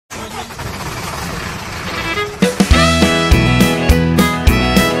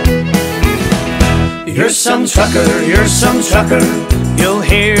You're some trucker, you're some trucker. You'll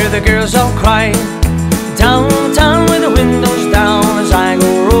hear the girls all cry downtown with the windows down as I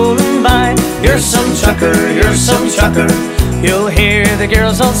go rolling by. You're some trucker, you're some trucker. You'll hear the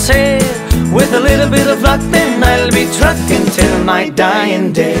girls all say, with a little bit of luck then I'll be trucking till my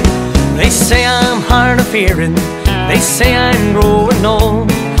dying day. They say I'm hard of hearing, they say I'm growing old,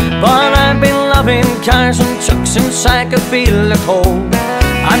 but I've been loving cars and trucks since I could feel the cold.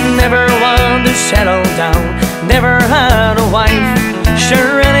 I never wanted to settle down, never had a wife.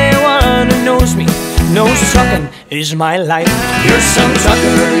 Sure, anyone who knows me knows trucking is my life. You're some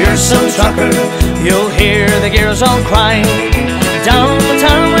trucker, you're some trucker. You'll hear the girls all cry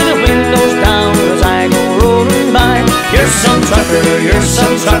downtown with the windows down as I go rolling by. You're some trucker, you're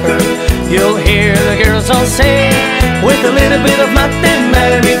some trucker. You'll hear the girls all say, with a little bit of luck then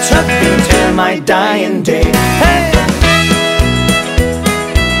I'll be trucking till my dying day. Hey!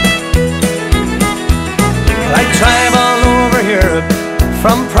 I drive all over Europe,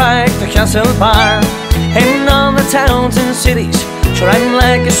 from Prague to Castlebar, and all the towns and cities, sure I'm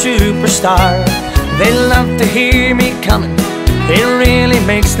like a superstar. They love to hear me coming, it really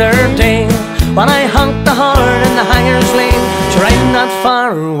makes their day. When I honk the horn in the hangar's lane, sure I'm not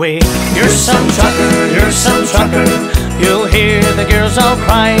far away. You're some trucker, you're some trucker. You'll hear the girls all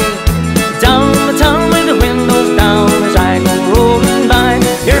cry down the town with the windows down as I go rolling by.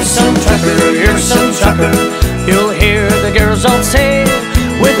 You're some trucker, you're some trucker. You'll hear the girls all say,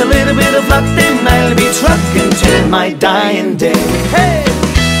 with a little bit of luck then I'll be trucking till my dying day. Hey!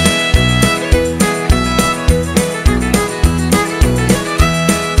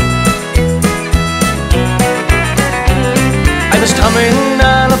 I was coming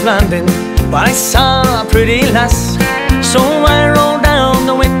out of London when I saw a pretty lass, so I rolled down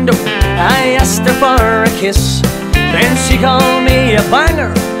the window, I asked her for a kiss. Then she called me a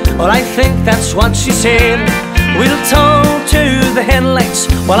banger, well I think that's what she said. We'll tow to the headlights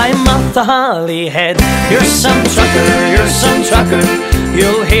while I'm off the Holyhead. You're some trucker, you're some trucker.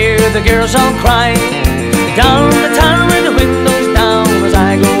 You'll hear the girls all cry down the town with the windows down as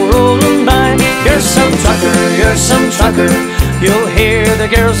I go rolling by. You're some trucker, you're some trucker. You'll hear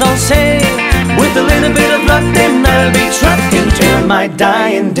the girls all say, with a little bit of luck then I'll be trucking till my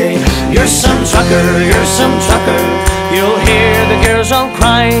dying day. You're some trucker, you're some trucker. You'll hear the girls all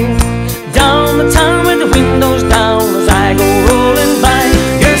cry down the town with the windows down as I go rolling by.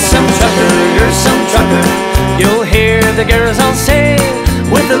 You're some trucker, you're some trucker. You'll hear the girls all say,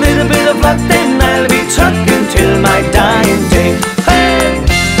 with a little bit of luck then I'll be trucking till my dying day.